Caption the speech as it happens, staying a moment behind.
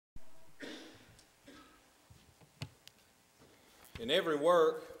In every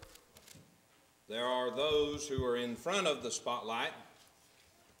work, there are those who are in front of the spotlight,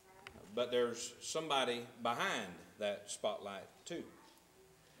 but there's somebody behind that spotlight too.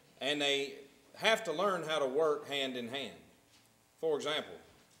 And they have to learn how to work hand in hand. For example,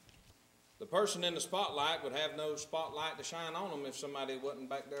 the person in the spotlight would have no spotlight to shine on them if somebody wasn't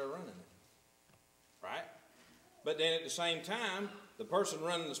back there running it. Right? But then at the same time, the person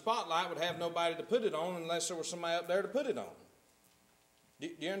running the spotlight would have nobody to put it on unless there was somebody up there to put it on. Do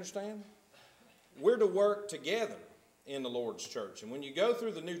you understand? We're to work together in the Lord's church. And when you go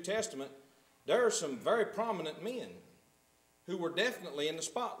through the New Testament, there are some very prominent men who were definitely in the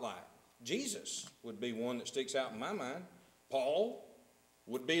spotlight. Jesus would be one that sticks out in my mind. Paul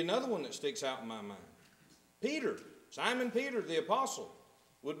would be another one that sticks out in my mind. Peter, Simon Peter, the apostle,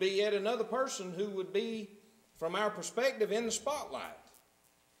 would be yet another person who would be, from our perspective, in the spotlight.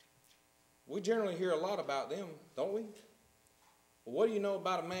 We generally hear a lot about them, don't we? Well, what do you know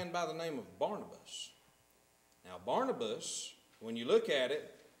about a man by the name of Barnabas? Now, Barnabas, when you look at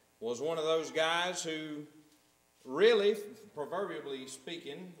it, was one of those guys who really, proverbially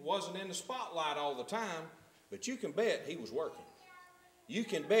speaking, wasn't in the spotlight all the time, but you can bet he was working. You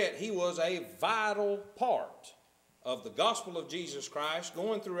can bet he was a vital part of the gospel of Jesus Christ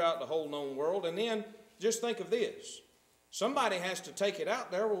going throughout the whole known world. And then just think of this. Somebody has to take it out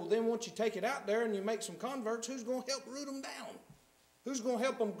there. Well, then once you take it out there and you make some converts, who's going to help root them down? Who's going to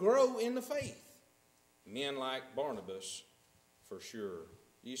help them grow in the faith? Men like Barnabas, for sure.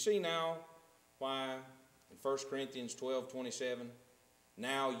 You see now why in 1 Corinthians 12:27,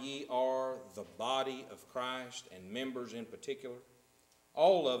 now ye are the body of Christ, and members in particular.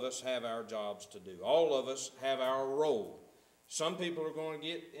 All of us have our jobs to do. All of us have our role. Some people are going to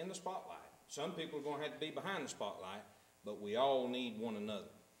get in the spotlight. Some people are going to have to be behind the spotlight, but we all need one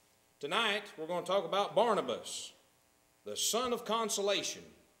another. Tonight, we're going to talk about Barnabas, the son of Consolation.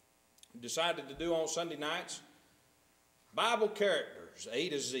 We decided to do on Sunday nights Bible characters, A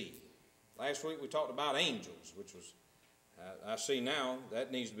to Z. Last week we talked about angels, which was, I see now,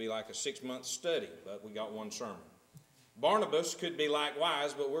 that needs to be like a 6-month study, but we got one sermon. Barnabas could be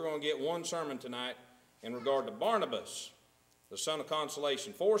likewise, but we're going to get one sermon tonight in regard to Barnabas, the son of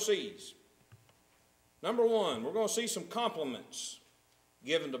Consolation. 4 C's. Number 1, we're going to see some compliments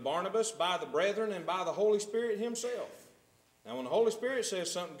given to Barnabas by the brethren and by the Holy Spirit himself. Now, when the Holy Spirit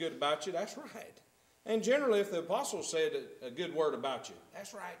says something good about you, that's right. And generally, if the apostles said a good word about you,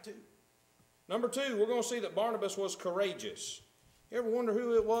 that's right too. Number 2, we're going to see that Barnabas was courageous. You ever wonder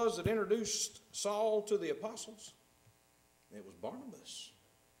who it was that introduced Saul to the apostles? It was Barnabas.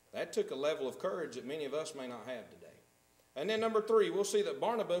 That took a level of courage that many of us may not have today. And then number 3, we'll see that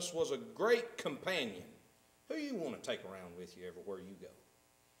Barnabas was a great companion. Who you want to take around with you everywhere you go?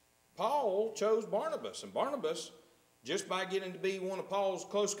 Paul chose Barnabas, and Barnabas, just by getting to be one of Paul's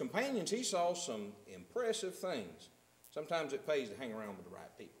close companions, he saw some impressive things. Sometimes it pays to hang around with the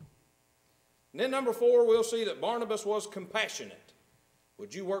right people. And then number 4, we'll see that Barnabas was compassionate.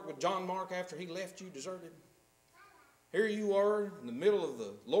 Would you work with John Mark after he left you deserted? Here you are in the middle of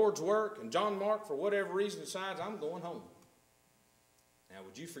the Lord's work, and John Mark, for whatever reason, decides, I'm going home. Now,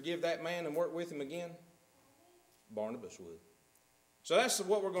 would you forgive that man and work with him again? Barnabas would. So that's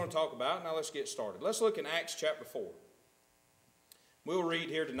what we're going to talk about. Now let's get started. Let's look in Acts chapter 4. We'll read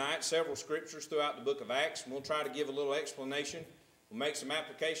here tonight several scriptures throughout the book of Acts, and we'll try to give a little explanation. We'll make some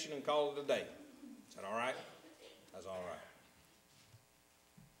application and call it a day. Is that all right? That's all right.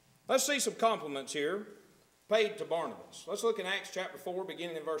 Let's see some compliments here paid to Barnabas. Let's look in Acts chapter 4,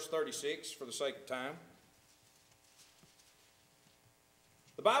 beginning in verse 36 for the sake of time.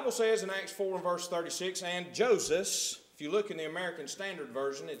 The Bible says in Acts 4 and verse 36, and Joseph, if you look in the American Standard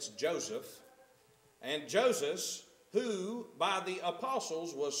Version, it's Joseph, and Joseph, who by the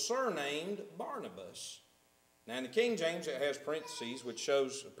apostles was surnamed Barnabas. Now in the King James it has parentheses, which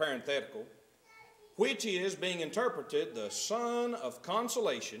shows a parenthetical, which is being interpreted the son of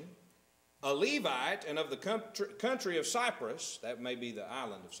Consolation, a Levite, and of the country of Cyprus, that may be the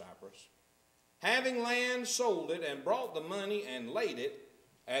island of Cyprus, having land sold it and brought the money and laid it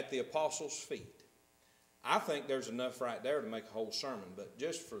at the apostles' feet. I think there's enough right there to make a whole sermon, but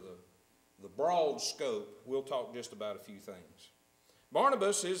just for the broad scope, we'll talk just about a few things.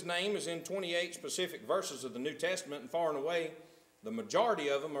 Barnabas, his name is in 28 specific verses of the New Testament, and far and away, the majority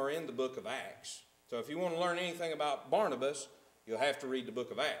of them are in the book of Acts. So if you want to learn anything about Barnabas, you'll have to read the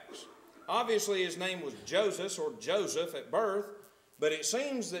book of Acts. Obviously, his name was Joseph or Joseph at birth, but it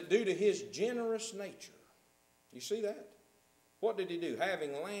seems that due to his generous nature, you see that? What did he do?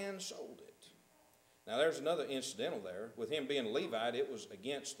 Having land, sold it. Now, there's another incidental there. With him being a Levite, it was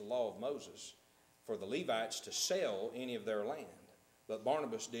against the law of Moses for the Levites to sell any of their land. But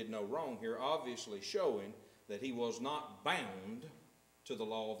Barnabas did no wrong here, obviously showing that he was not bound to the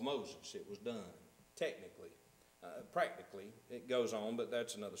law of Moses. It was done, technically. Practically, it goes on, but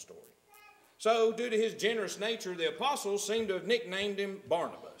that's another story. So, due to his generous nature, the apostles seem to have nicknamed him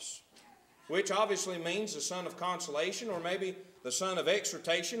Barnabas, which obviously means the son of consolation, or maybe the son of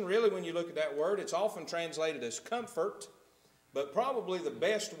exhortation. Really, when you look at that word, it's often translated as comfort, but probably the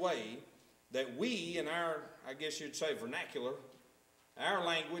best way that we, in our, I guess you'd say vernacular, our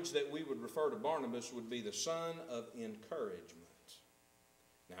language that we would refer to Barnabas would be the son of encouragement.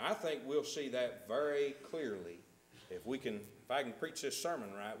 Now, I think we'll see that very clearly. If I can preach this sermon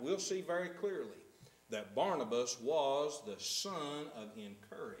right, we'll see very clearly that Barnabas was the son of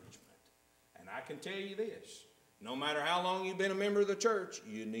encouragement. And I can tell you this, no matter how long you've been a member of the church,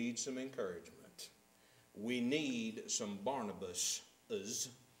 you need some encouragement. We need some Barnabases,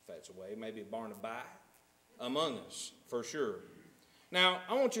 if that's a way, maybe Barnabai, among us, for sure. Now,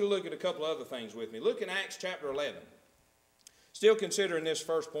 I want you to look at a couple other things with me. Look in Acts chapter 11. Still considering this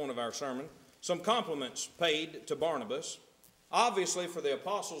first point of our sermon, some compliments paid to Barnabas. Obviously, for the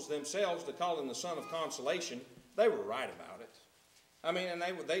apostles themselves to call him the son of consolation, they were right about it. I mean, and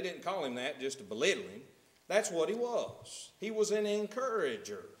they didn't call him that just to belittle him. That's what he was. He was an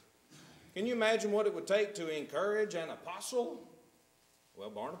encourager. Can you imagine what it would take to encourage an apostle?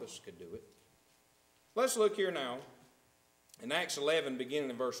 Well, Barnabas could do it. Let's look here now in Acts 11,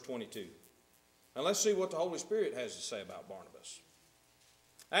 beginning in verse 22. Now let's see what the Holy Spirit has to say about Barnabas.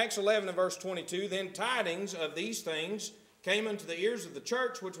 Acts 11 and verse 22, then tidings of these things came unto the ears of the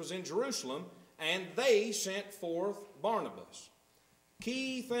church which was in Jerusalem, and they sent forth Barnabas.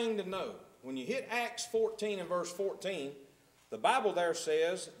 Key thing to know, when you hit Acts 14 and verse 14, the Bible there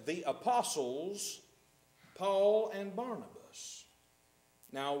says the apostles, Paul and Barnabas.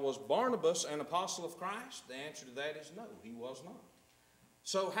 Now, was Barnabas an apostle of Christ? The answer to that is no, he was not.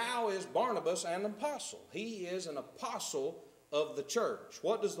 So how is Barnabas an apostle? He is an apostle of the church.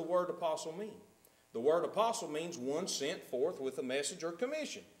 What does the word apostle mean? The word apostle means one sent forth with a message or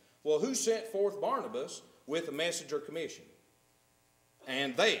commission. Well, who sent forth Barnabas with a message or commission?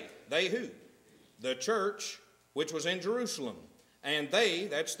 And they who? The church which was in Jerusalem. And they,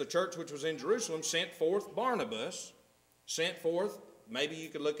 that's the church which was in Jerusalem, sent forth Barnabas, sent forth, maybe you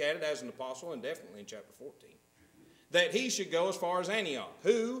could look at it as an apostle, and definitely in chapter 14, that he should go as far as Antioch,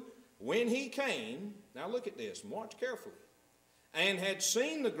 who, when he came, now look at this and watch carefully, and had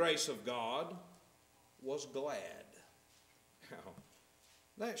seen the grace of God, was glad. Now,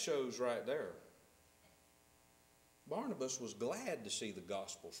 that shows right there. Barnabas was glad to see the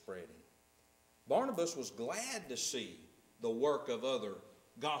gospel spreading. Barnabas was glad to see the work of other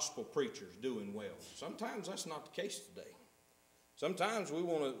gospel preachers doing well. Sometimes that's not the case today. Sometimes we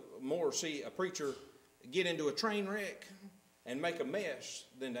want to more see a preacher get into a train wreck and make a mess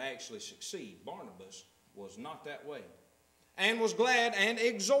than to actually succeed. Barnabas was not that way. And was glad and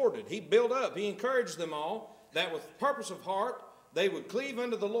exhorted. He built up, he encouraged them all that with purpose of heart they would cleave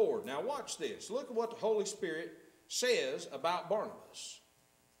unto the Lord. Now watch this. Look at what the Holy Spirit says about Barnabas.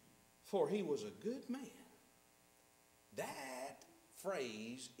 For he was a good man. That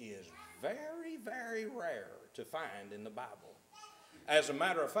phrase is very, very rare to find in the Bible. As a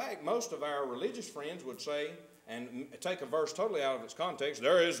matter of fact, most of our religious friends would say, and take a verse totally out of its context,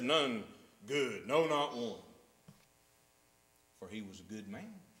 there is none good, no, not one. For he was a good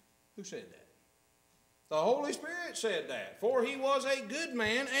man. Who said that? The Holy Spirit said that. For he was a good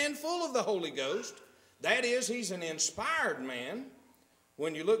man and full of the Holy Ghost. That is, he's an inspired man.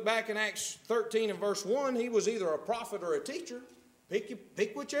 When you look back in Acts 13 and verse 1, he was either a prophet or a teacher.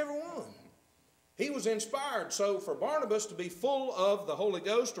 Pick whichever one. He was inspired. So for Barnabas to be full of the Holy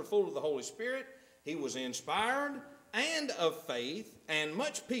Ghost or full of the Holy Spirit, he was inspired and of faith, and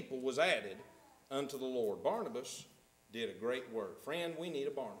much people was added unto the Lord. Barnabas did a great work. Friend, we need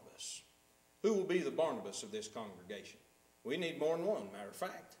a Barnabas. Who will be the Barnabas of this congregation? We need more than one, matter of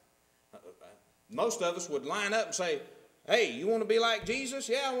fact. Most of us would line up and say, hey, you want to be like Jesus?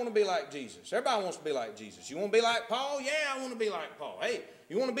 Yeah, I want to be like Jesus. Everybody wants to be like Jesus. You want to be like Paul? Yeah, I want to be like Paul. Hey,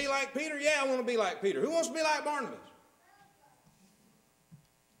 you want to be like Peter? Yeah, I want to be like Peter. Who wants to be like Barnabas?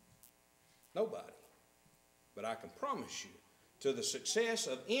 Nobody. But I can promise you, to the success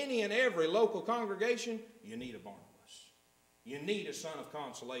of any and every local congregation, you need a Barnabas. You need a son of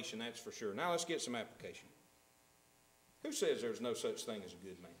consolation, that's for sure. Now let's get some application. Who says there's no such thing as a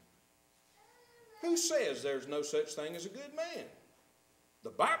good man? Who says there's no such thing as a good man? The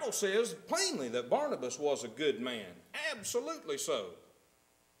Bible says plainly that Barnabas was a good man. Absolutely so.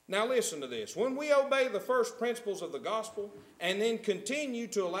 Now listen to this. When we obey the first principles of the gospel and then continue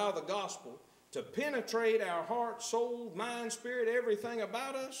to allow the gospel to penetrate our heart, soul, mind, spirit, everything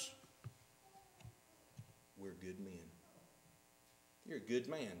about us, we're good men. You're a good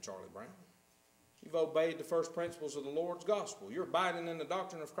man, Charlie Brown. You've obeyed the first principles of the Lord's gospel. You're abiding in the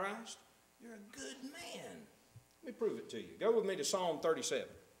doctrine of Christ. You're a good man. Let me prove it to you. Go with me to Psalm 37.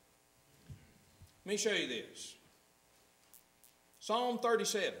 Let me show you this. Psalm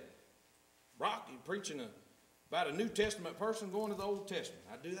 37. Brock, you're preaching about a New Testament person going to the Old Testament.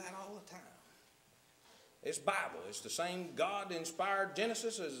 I do that all the time. It's Bible. It's the same God-inspired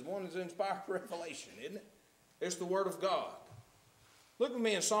Genesis as one that's inspired Revelation, isn't it? It's the Word of God. Look with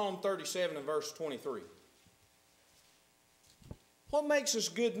me in Psalm 37 and verse 23. What makes us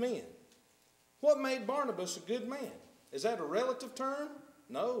good men? What made Barnabas a good man? Is that a relative term?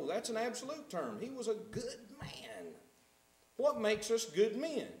 No, that's an absolute term. He was a good man. What makes us good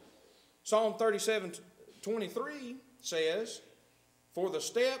men? Psalm 37:23 says, "For the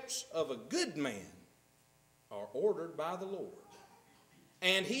steps of a good man are ordered by the Lord,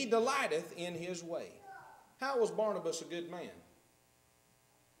 and he delighteth in his way." How was Barnabas a good man?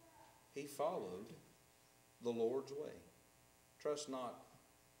 He followed the Lord's way. Trust not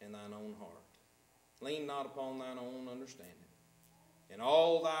in thine own heart. Lean not upon thine own understanding. In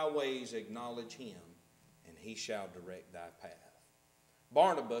all thy ways acknowledge him, and he shall direct thy path.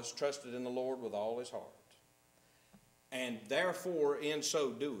 Barnabas trusted in the Lord with all his heart. And therefore, in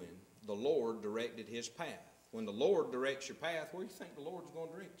so doing, the Lord directed his path. When the Lord directs your path, where do you think the Lord's going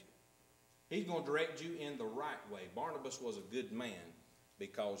to direct you? He's going to direct you in the right way. Barnabas was a good man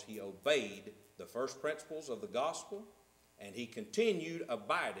because he obeyed the first principles of the gospel, and he continued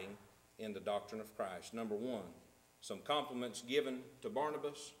abiding in the doctrine of Christ. Number one, some compliments given to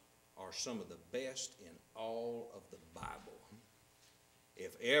Barnabas are some of the best in all of the Bible.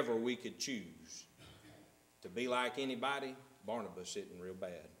 If ever we could choose to be like anybody, Barnabas isn't real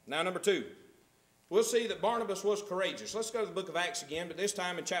bad. Now, number two, we'll see that Barnabas was courageous. Let's go to the book of Acts again, but this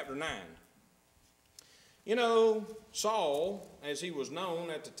time in chapter 9. You know, Saul, as he was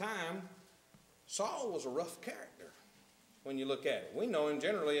known at the time, Saul was a rough character when you look at it. We know him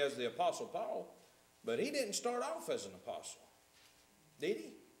generally as the Apostle Paul, but he didn't start off as an apostle, did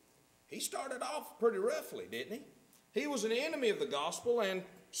he? He started off pretty roughly, didn't he? He was an enemy of the gospel, and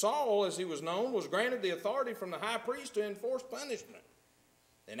Saul, as he was known, was granted the authority from the high priest to enforce punishment.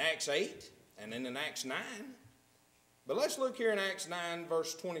 In Acts 8, and then in Acts 9. But let's look here in Acts 9,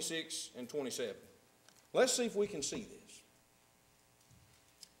 verse 26 and 27. Let's see if we can see this.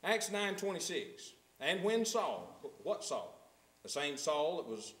 Acts 9:26. And when Saul, what Saul? The same Saul that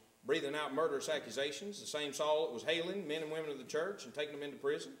was breathing out murderous accusations, the same Saul that was hailing men and women of the church and taking them into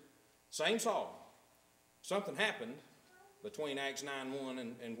prison, same Saul. Something happened between Acts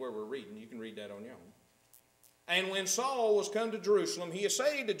 9:1 and where we're reading. You can read that on your own. And when Saul was come to Jerusalem, he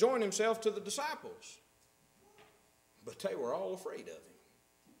essayed to join himself to the disciples, but they were all afraid of him.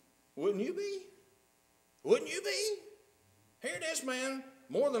 Wouldn't you be? Wouldn't you be? Here this man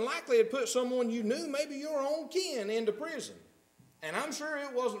more than likely had put someone you knew, maybe your own kin, into prison. And I'm sure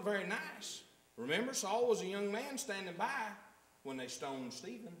it wasn't very nice. Remember, Saul was a young man standing by when they stoned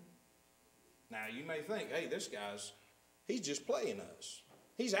Stephen. Now, you may think, hey, this guy's, he's just playing us.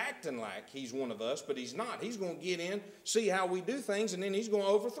 He's acting like he's one of us, but he's not. He's going to get in, see how we do things, and then he's going to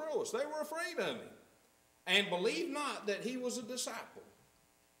overthrow us. They were afraid of him. And believe not that he was a disciple.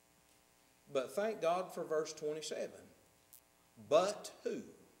 But thank God for verse 27. But who?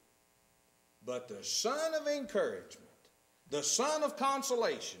 But the son of encouragement, the son of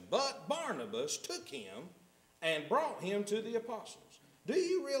consolation. But Barnabas took him and brought him to the apostles. Do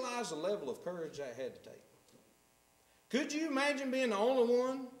you realize the level of courage that had to take? Could you imagine being the only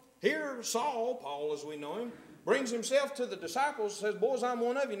one? Here Saul, Paul as we know him, brings himself to the disciples and says, boys, I'm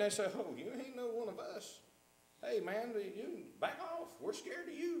one of you. And they say, oh, you ain't no one of us. Hey, man, you back off. We're scared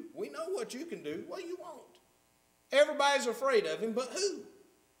of you. We know what you can do. Well, you won't. Everybody's afraid of him, but who?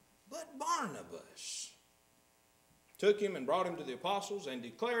 But Barnabas took him and brought him to the apostles and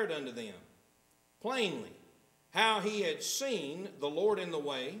declared unto them plainly how he had seen the Lord in the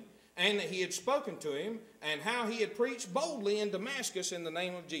way, and that he had spoken to him, and how he had preached boldly in Damascus in the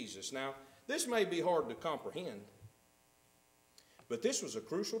name of Jesus. Now, this may be hard to comprehend, but this was a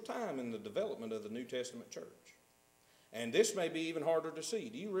crucial time in the development of the New Testament church. And this may be even harder to see.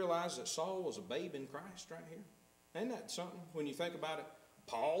 Do you realize that Saul was a babe in Christ right here? Isn't that something when you think about it?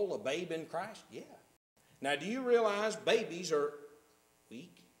 Paul, a babe in Christ? Yeah. Now, do you realize babies are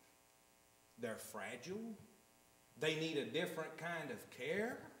weak? They're fragile. They need a different kind of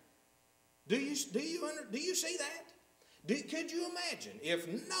care. Do you see that? Could you imagine if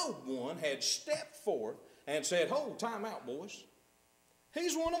no one had stepped forth and said, hold, time out, boys.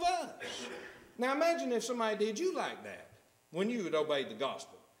 He's one of us. Now imagine if somebody did you like that when you had obeyed the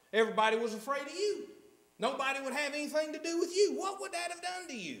gospel. Everybody was afraid of you. Nobody would have anything to do with you. What would that have done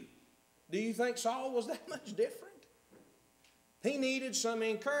to you? Do you think Saul was that much different? He needed some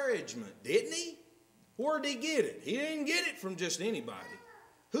encouragement, didn't he? Where did he get it? He didn't get it from just anybody.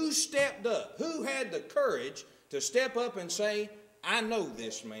 Who stepped up? Who had the courage to step up and say, I know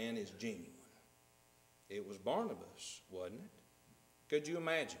this man is genuine? It was Barnabas, wasn't it? Could you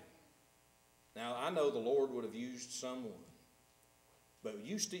imagine? Now, I know the Lord would have used someone. But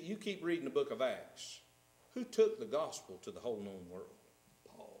you keep reading the book of Acts. Who took the gospel to the whole known world?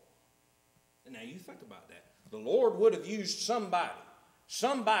 Paul. And now you think about that. The Lord would have used somebody.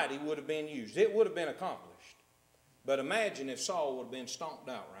 Somebody would have been used. It would have been accomplished. But imagine if Saul would have been stomped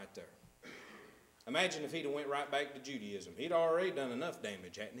out right there. Imagine if he'd have went right back to Judaism. He'd already done enough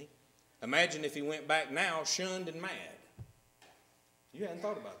damage, hadn't he? Imagine if he went back now shunned and mad. You hadn't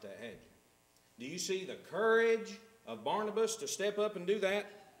thought about that, had you? Do you see the courage of Barnabas to step up and do that?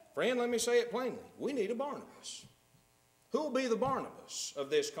 Friend, let me say it plainly. We need a Barnabas. Who will be the Barnabas of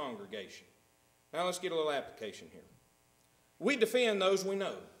this congregation? Now let's get a little application here. We defend those we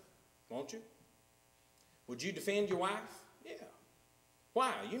know, won't you? Would you defend your wife? Yeah.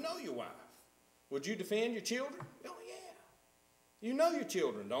 Why? You know your wife. Would you defend your children? Oh, yeah. You know your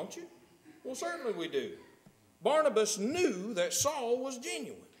children, don't you? Well, certainly we do. Barnabas knew that Saul was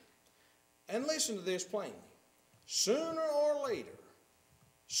genuine. And listen to this plainly. Sooner or later,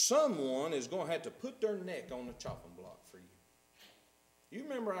 someone is going to have to put their neck on the chopping block for you. You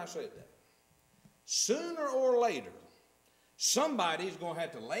remember I said that. Sooner or later, somebody's going to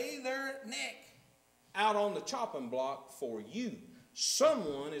have to lay their neck out on the chopping block for you.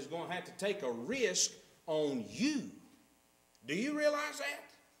 Someone is going to have to take a risk on you. Do you realize that?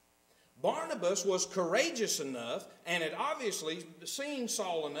 Barnabas was courageous enough and had obviously seen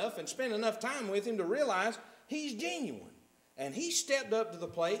Saul enough and spent enough time with him to realize he's genuine. And he stepped up to the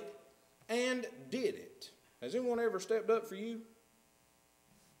plate and did it. Has anyone ever stepped up for you?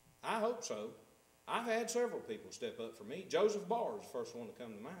 I hope so. I've had several people step up for me. Joseph Barr is the first one to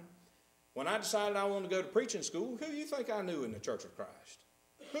come to mind. When I decided I wanted to go to preaching school, who do you think I knew in the Church of Christ?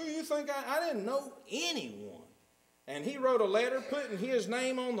 Who do you think I didn't know anyone. And he wrote a letter putting his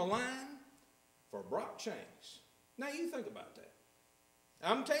name on the line for Brock Shanks. Now you think about that.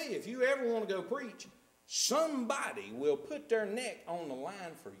 I'm telling you, if you ever want to go preach, somebody will put their neck on the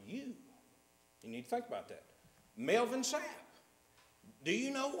line for you. You need to think about that. Melvin Sapp. Do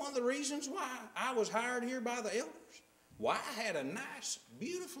you know one of the reasons why I was hired here by the elders? Why, I had a nice,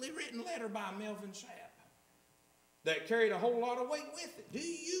 beautifully written letter by Melvin Sapp that carried a whole lot of weight with it. Do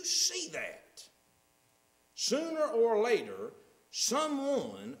you see that? Sooner or later,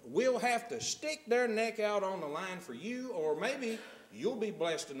 someone will have to stick their neck out on the line for you, or maybe you'll be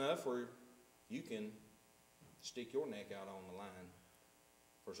blessed enough where you can stick your neck out on the line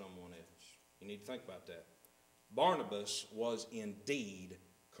for someone else. You need to think about that. Barnabas was indeed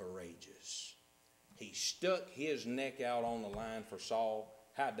courageous. He stuck his neck out on the line for Saul.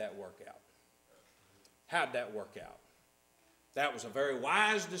 How'd that work out? How'd that work out? That was a very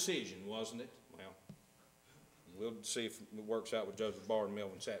wise decision, wasn't it? Well, we'll see if it works out with Joseph Barr and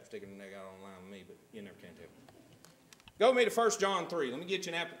Melvin Sapp sticking their neck out on the line with me, but you never can tell. Go with me to 1 John 3. Let me get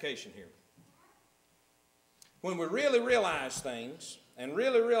you an application here. When we really realize things and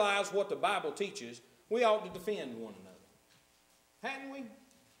really realize what the Bible teaches, we ought to defend one another. Hadn't we?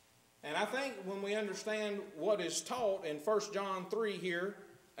 And I think when we understand what is taught in 1 John 3 here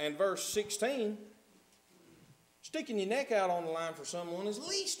and verse 16, sticking your neck out on the line for someone is the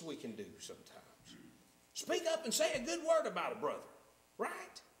least we can do sometimes. Speak up and say a good word about a brother,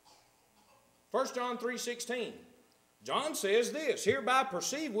 right? 1 John 3:16. John says this, hereby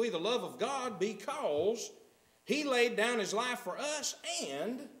perceive we the love of God because he laid down his life for us,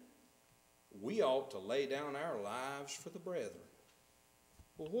 and we ought to lay down our lives for the brethren.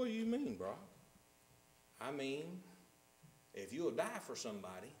 Well, what do you mean, Brock? I mean, if you'll die for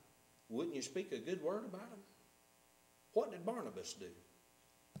somebody, wouldn't you speak a good word about them? What did Barnabas do?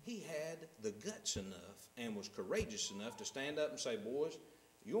 He had the guts enough and was courageous enough to stand up and say, boys,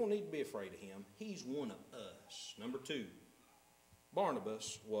 you don't need to be afraid of him. He's one of us. Number 2,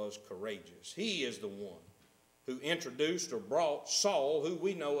 Barnabas was courageous. He is the one who introduced or brought Saul, who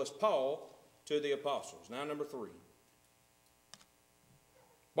we know as Paul, to the apostles. Now, number 3.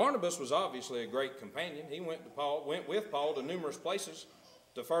 Barnabas was obviously a great companion. He went with Paul to numerous places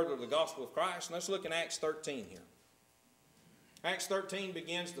to further the gospel of Christ. And let's look in Acts 13 here. Acts 13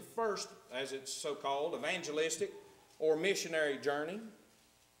 begins the first, as it's so called, evangelistic or missionary journey.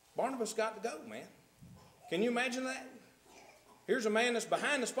 Barnabas got to go, man. Can you imagine that? Here's a man that's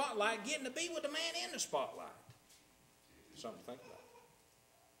behind the spotlight getting to be with the man in the spotlight. Something to think about.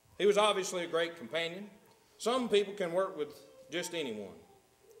 He was obviously a great companion. Some people can work with just anyone.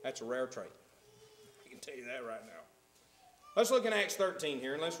 That's a rare trait. I can tell you that right now. Let's look in Acts 13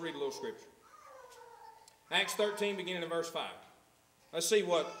 here, and let's read a little scripture. Acts 13, beginning in verse 5. Let's see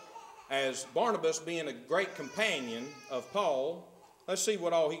what, as Barnabas being a great companion of Paul, let's see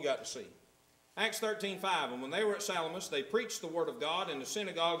what all he got to see. Acts 13:5, and when they were at Salamis, they preached the word of God in the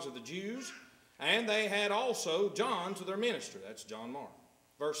synagogues of the Jews, and they had also John to their minister. That's John Mark.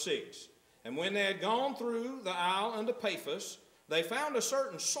 Verse 6, and when they had gone through the isle unto Paphos, they found a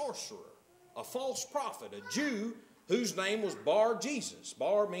certain sorcerer, a false prophet, a Jew, whose name was Bar Jesus.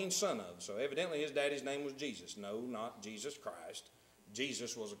 Bar means son of, so evidently his daddy's name was Jesus. No, not Jesus Christ.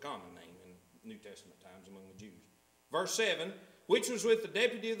 Jesus was a common name in New Testament times among the Jews. Verse 7, which was with the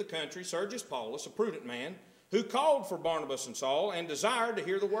deputy of the country, Sergius Paulus, a prudent man, who called for Barnabas and Saul and desired to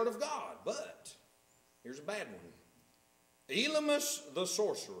hear the word of God. But, here's a bad one. Elymas the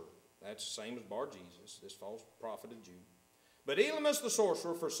sorcerer, that's the same as Bar Jesus, this false prophet of Jew. But Elymas the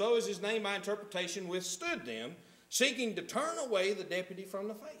sorcerer, for so is his name by interpretation, withstood them, seeking to turn away the deputy from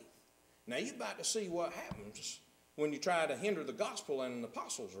the faith. Now you're about to see what happens when you try to hinder the gospel and the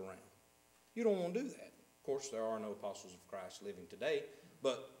apostles around. You don't want to do that. Of course, there are no apostles of Christ living today,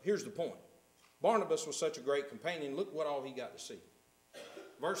 but here's the point. Barnabas was such a great companion. Look what all he got to see.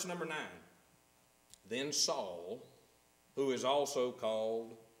 Verse number 9. Then Saul, who is also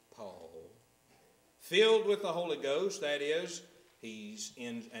called Paul, filled with the Holy Ghost, that is, he's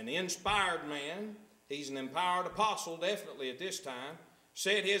an inspired man, he's an empowered apostle definitely at this time,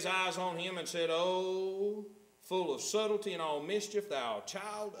 set his eyes on him and said, "Oh, full of subtlety and all mischief, thou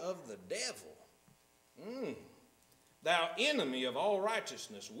child of the devil. Thou enemy of all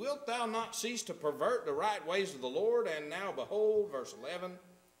righteousness, wilt thou not cease to pervert the right ways of the Lord? And now behold," verse 11,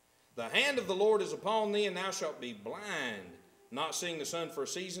 "the hand of the Lord is upon thee, and thou shalt be blind, not seeing the sun for a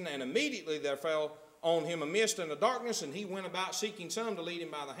season." And immediately there fell on him a mist and a darkness, and he went about seeking some to lead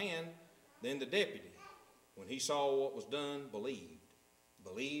him by the hand. Then the deputy, when he saw what was done, believed.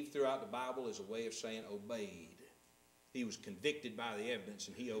 Believed throughout the Bible is a way of saying obeyed. He was convicted by the evidence,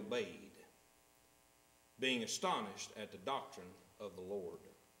 and he obeyed, being astonished at the doctrine of the Lord.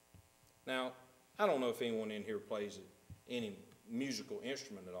 Now, I don't know if anyone in here plays any musical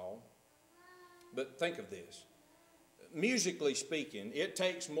instrument at all, but think of this. Musically speaking, it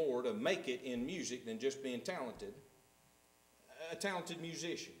takes more to make it in music than just being talented, a talented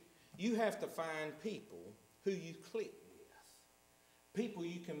musician. You have to find people who you click with, people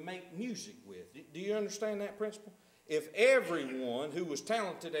you can make music with. Do you understand that principle? If everyone who was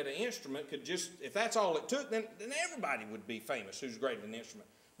talented at an instrument could just, if that's all it took, then everybody would be famous who's great at an instrument.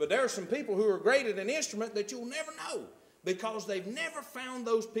 But there are some people who are great at an instrument that you'll never know because they've never found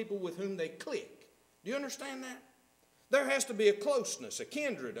those people with whom they click. Do you understand that? There has to be a closeness, a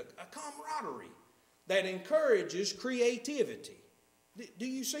kindred, a camaraderie that encourages creativity. Do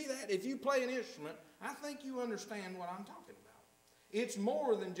you see that? If you play an instrument, I think you understand what I'm talking about. It's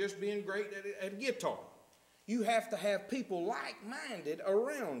more than just being great at a guitar. You have to have people like-minded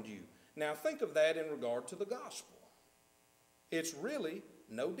around you. Now think of that in regard to the gospel. It's really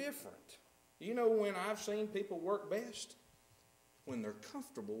no different. You know when I've seen people work best? When they're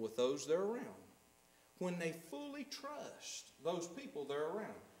comfortable with those they're around. When they fully trust those people they're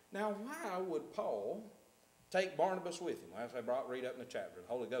around. Now why would Paul take Barnabas with him? Well, as I read up in the chapter, the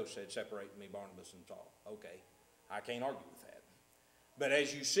Holy Ghost said, "Separate me, Barnabas and Saul." Okay, I can't argue with that. But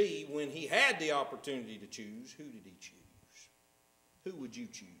as you see, when he had the opportunity to choose, who did he choose? Who would you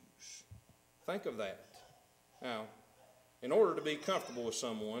choose? Think of that. Now, in order to be comfortable with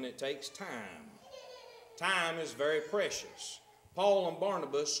someone, it takes time. Time is very precious. Paul and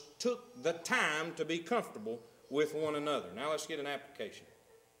Barnabas took the time to be comfortable with one another. Now let's get an application.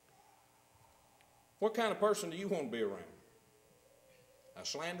 What kind of person do you want to be around? A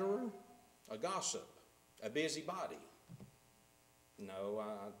slanderer? A gossip? A busybody? No,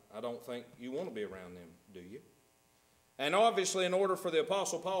 I don't think you want to be around them, do you? And obviously, in order for the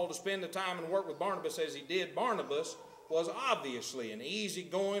Apostle Paul to spend the time and work with Barnabas as he did, Barnabas was obviously an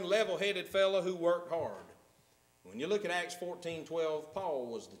easygoing, level-headed fellow who worked hard. When you look at Acts 14:12, Paul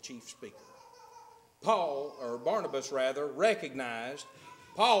was the chief speaker. Barnabas recognized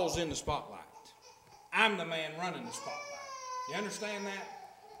Paul's in the spotlight. I'm the man running the spotlight. You understand that?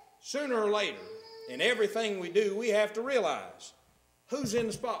 Sooner or later, in everything we do, we have to realize who's in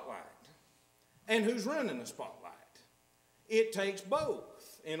the spotlight and who's running the spotlight. It takes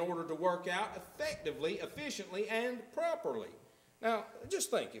both in order to work out effectively, efficiently, and properly. Now,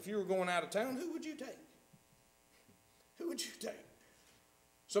 just think, if you were going out of town, who would you take? Who would you take?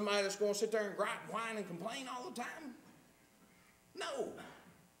 Somebody that's going to sit there and gripe and whine and complain all the time? No.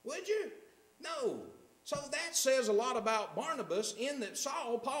 Would you? No. So that says a lot about Barnabas in that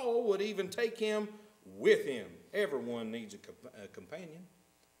Paul would even take him with him. Everyone needs a companion,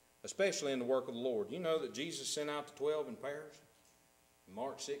 especially in the work of the Lord. You know that Jesus sent out the 12 in pairs?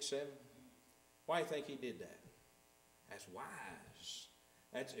 Mark 6, 7. Why do you think he did that? That's wise.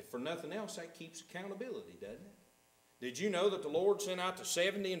 That's, if for nothing else, that keeps accountability, doesn't it? Did you know that the Lord sent out the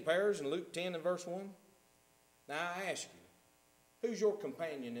 70 in pairs in Luke 10 and verse 1? Now I ask you, who's your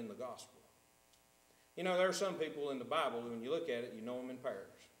companion in the gospel? You know, there are some people in the Bible, when you look at it, you know them in pairs.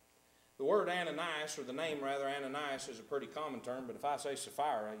 The word Ananias, or the name rather, Ananias, is a pretty common term, but if I say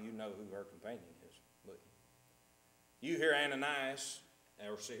Sapphira, you know who her companion is. But you hear Ananias,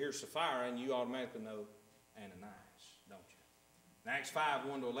 or hear Sapphira, and you automatically know Ananias, don't you? In Acts 5,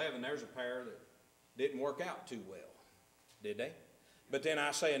 1 to 11, there's a pair that didn't work out too well, did they? But then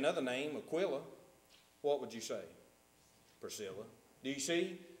I say another name, Aquila. What would you say? Priscilla. Do you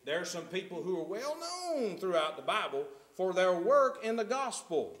see? There are some people who are well known throughout the Bible for their work in the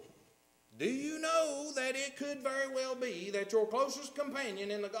gospel. Do you know that it could very well be that your closest companion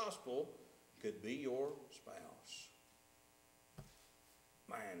in the gospel could be your spouse?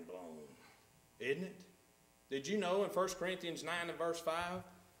 Mind blown, isn't it? Did you know in 1 Corinthians 9 and verse 5,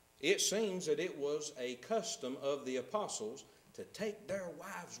 it seems that it was a custom of the apostles to take their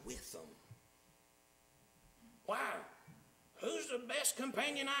wives with them. Why? Who's the best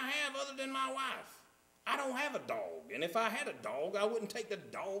companion I have other than my wife? I don't have a dog, and if I had a dog, I wouldn't take the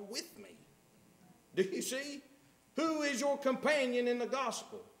dog with me. Do you see? Who is your companion in the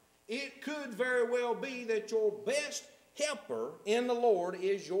gospel? It could very well be that your best helper in the Lord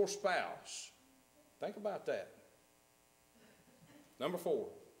is your spouse. Think about that. Number 4.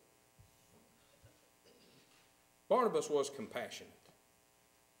 Barnabas was compassionate.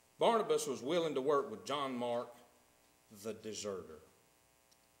 Barnabas was willing to work with John Mark, the deserter.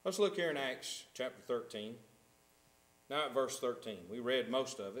 Let's look here in Acts chapter 13. Now at verse 13. We read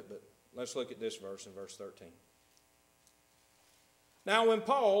most of it, but let's look at this verse in verse 13. Now when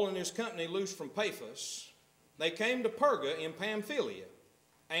Paul and his company loosed from Paphos, they came to Perga in Pamphylia,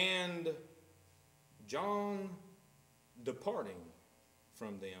 and John, departing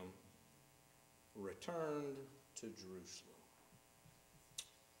from them, returned to Jerusalem.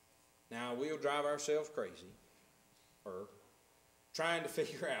 Now we'll drive ourselves crazy, trying to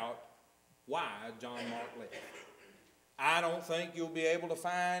figure out why John Mark left. I don't think you'll be able to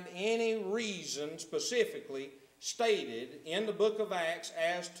find any reason specifically stated in the book of Acts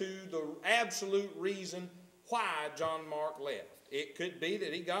as to the absolute reason why John Mark left. It could be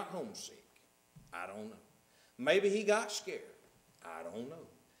that he got homesick. I don't know. Maybe he got scared. I don't know.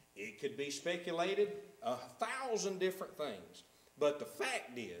 It could be speculated 1,000 different things. But the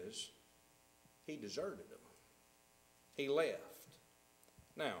fact is, he deserted them. He left.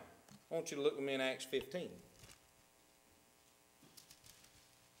 Now, I want you to look with me in Acts 15.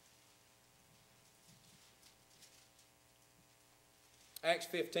 Acts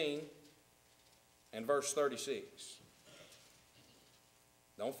 15 and verse 36.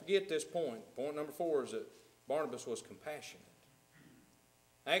 Don't forget this point. Point number 4 is that Barnabas was compassionate.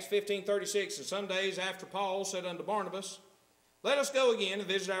 Acts 15:36, and some days after Paul said unto Barnabas, let us go again and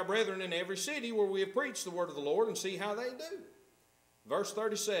visit our brethren in every city where we have preached the word of the Lord and see how they do. Verse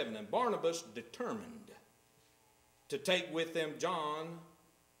 37, and Barnabas determined to take with them John,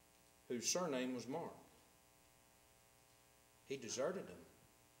 whose surname was Mark. He deserted them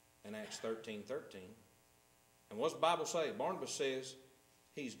in Acts 13:13. And what's the Bible say? Barnabas says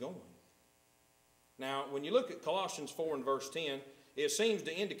he's going. Now, when you look at Colossians 4 and verse 10, it seems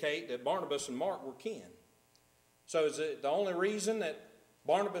to indicate that Barnabas and Mark were kin. So is it the only reason that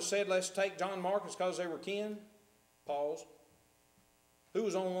Barnabas said, let's take John Mark is because they were kin? Pause. Who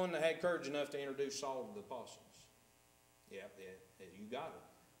was the only one that had courage enough to introduce Saul to the apostles? Yeah, you got it.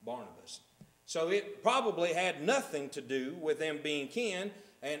 Barnabas. So it probably had nothing to do with them being kin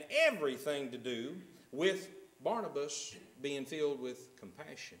and everything to do with Barnabas being filled with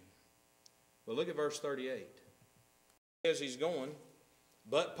compassion. But look at verse 38. As he's going,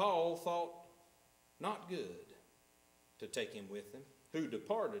 but Paul thought not good to take him with them, who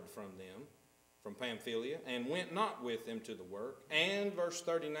departed from them, from Pamphylia, and went not with them to the work. And, verse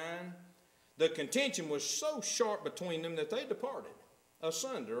 39, the contention was so sharp between them that they departed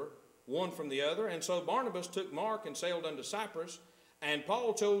asunder, one from the other. And so Barnabas took Mark and sailed unto Cyprus, and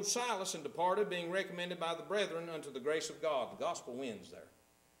Paul chose Silas and departed, being recommended by the brethren unto the grace of God. The gospel wins there.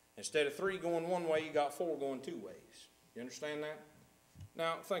 Instead of 3 going one way, you got 4 going 2 ways. You understand that?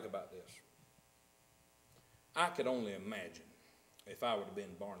 Now, think about this. I could only imagine if I would have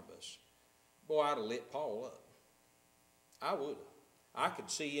been Barnabas. Boy, I'd have lit Paul up. I would have. I could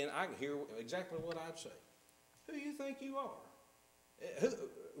see and I could hear exactly what I'd say. Who do you think you are?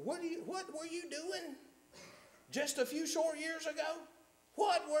 What were you doing just a few short years ago?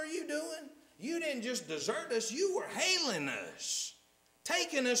 What were you doing? You didn't just desert us. You were hailing us,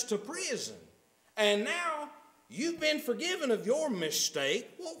 taking us to prison. And now you've been forgiven of your mistake.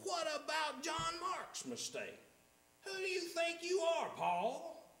 Well, what about John Mark's mistake? Who do you think you are,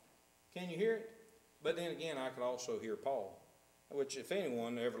 Paul? Can you hear it? But then again, I could also hear Paul, which if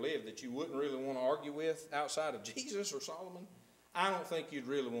anyone ever lived that you wouldn't really want to argue with outside of Jesus or Solomon, I don't think you'd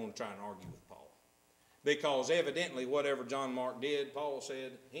really want to try and argue with Paul. Because evidently whatever John Mark did, Paul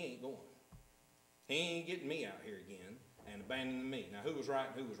said, he ain't going. He ain't getting me out here again and abandoning me. Now, who was right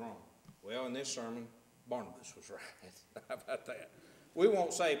and who was wrong? Well, in this sermon, Barnabas was right. How about that? We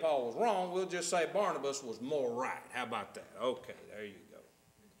won't say Paul was wrong. We'll just say Barnabas was more right. How about that? Okay, there you go.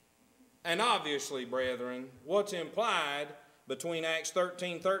 And obviously, brethren, what's implied between Acts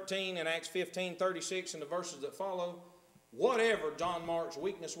 13:13 and Acts 15:36 and the verses that follow, whatever John Mark's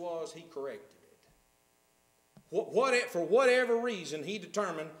weakness was, he corrected it. For whatever reason, he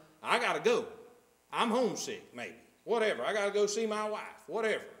determined, I got to go. I'm homesick, maybe. Whatever. I got to go see my wife.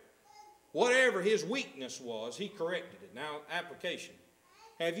 Whatever. Whatever his weakness was, he corrected it. Now, application.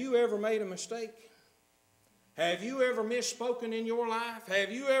 Have you ever made a mistake? Have you ever misspoken in your life?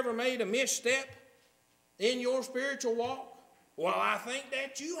 Have you ever made a misstep in your spiritual walk? Well, I think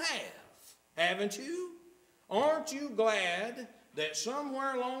that you have. Haven't you? Aren't you glad that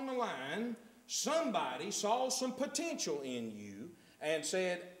somewhere along the line, somebody saw some potential in you and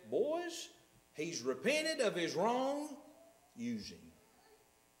said, boys, he's repented of his wrong, use him.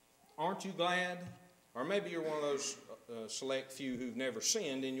 Aren't you glad? Or maybe you're one of those select few who've never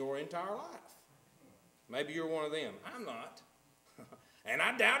sinned in your entire life. Maybe you're one of them. I'm not. And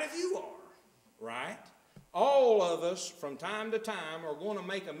I doubt if you are, right? All of us from time to time are going to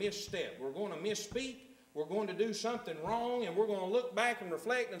make a misstep. We're going to misspeak. We're going to do something wrong, and we're going to look back and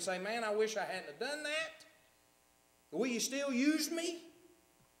reflect and say, man, I wish I hadn't have done that. Will you still use me?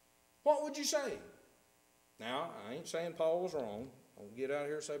 What would you say? Now, I ain't saying Paul was wrong. Don't get out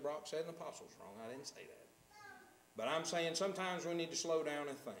here and say Brock said an apostle's wrong. I didn't say that. But I'm saying sometimes we need to slow down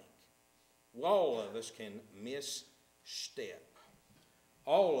and think. All of us can misstep.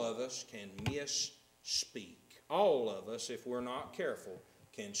 All of us can misspeak. All of us, if we're not careful,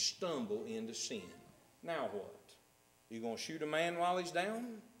 can stumble into sin. Now what? You going to shoot a man while he's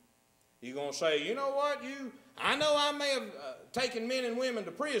down? You going to say, you know what, I know I may have taken men and women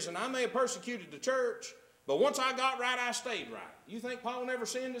to prison. I may have persecuted the church. But once I got right, I stayed right. You think Paul never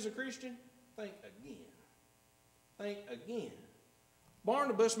sinned as a Christian? Think again. Think again.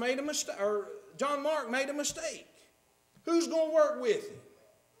 Barnabas made a mistake, or John Mark made a mistake. Who's going to work with him?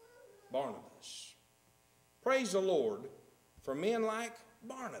 Barnabas. Praise the Lord for men like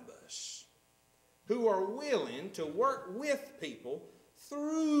Barnabas, who are willing to work with people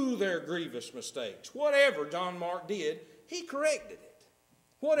through their grievous mistakes. Whatever John Mark did, he corrected it.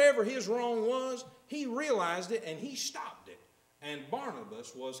 Whatever his wrong was, he realized it and he stopped it. And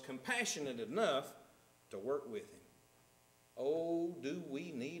Barnabas was compassionate enough to work with him. Oh, do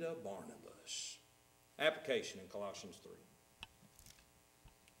we need a Barnabas? Application in Colossians 3.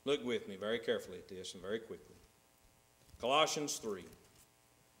 Look with me very carefully at this and very quickly. Colossians 3.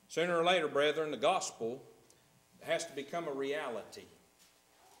 Sooner or later, brethren, the gospel has to become a reality.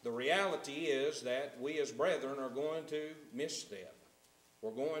 The reality is that we as brethren are going to misstep.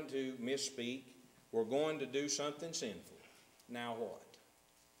 We're going to misspeak. We're going to do something sinful. Now what?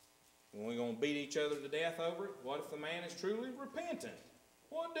 Are we going to beat each other to death over it? What if the man is truly repentant?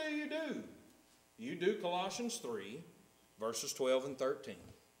 What do? You do Colossians 3, verses 12 and 13.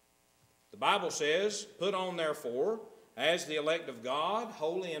 The Bible says, put on therefore, as the elect of God,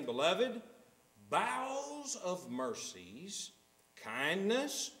 holy and beloved, bowels of mercies,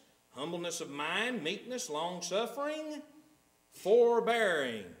 kindness, humbleness of mind, meekness, long-suffering,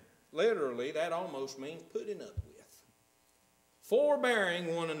 forbearing. Literally, that almost means putting up with.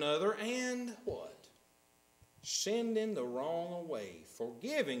 Forbearing one another and what? Sending the wrong away.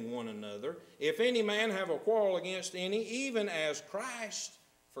 Forgiving one another. If any man have a quarrel against any, even as Christ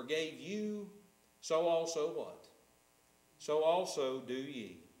forgave you, so also what? So also do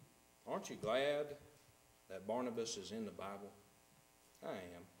ye. Aren't you glad that Barnabas is in the Bible? I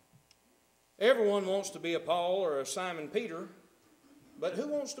am. Everyone wants to be a Paul or a Simon Peter, but who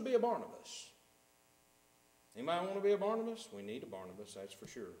wants to be a Barnabas? Anybody want to be a Barnabas? We need a Barnabas, that's for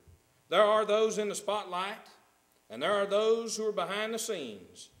sure. There are those in the spotlight, and there are those who are behind the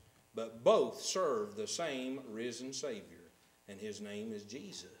scenes. but both serve the same risen Savior, and his name is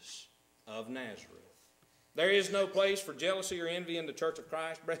Jesus of Nazareth. There is no place for jealousy or envy in the church of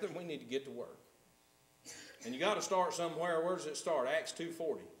Christ. Brethren, we need to get to work. And you got to start somewhere. Where does it start? Acts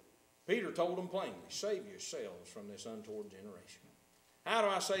 2:40. Peter told them plainly, save yourselves from this untoward generation. How do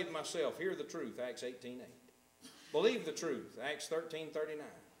I save myself? Hear the truth, Acts 18:8. Believe the truth, Acts 13:39.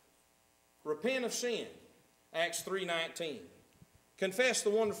 Repent of sin, Acts 3:19. Confess the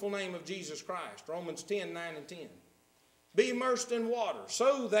wonderful name of Jesus Christ, Romans 10:9 and 10. Be immersed in water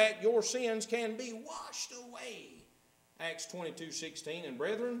so that your sins can be washed away, Acts 22:16. And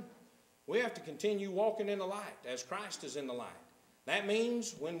brethren, we have to continue walking in the light as Christ is in the light. That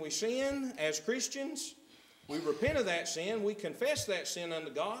means when we sin as Christians, we repent of that sin, we confess that sin unto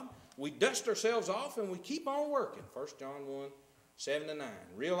God, we dust ourselves off, and we keep on working. 1 John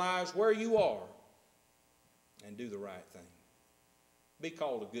 1:7-9. Realize where you are and do the right thing. Be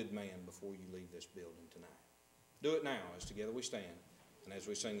called a good man before you leave this building tonight. Do it now as together we stand and as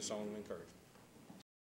we sing the song of encouragement.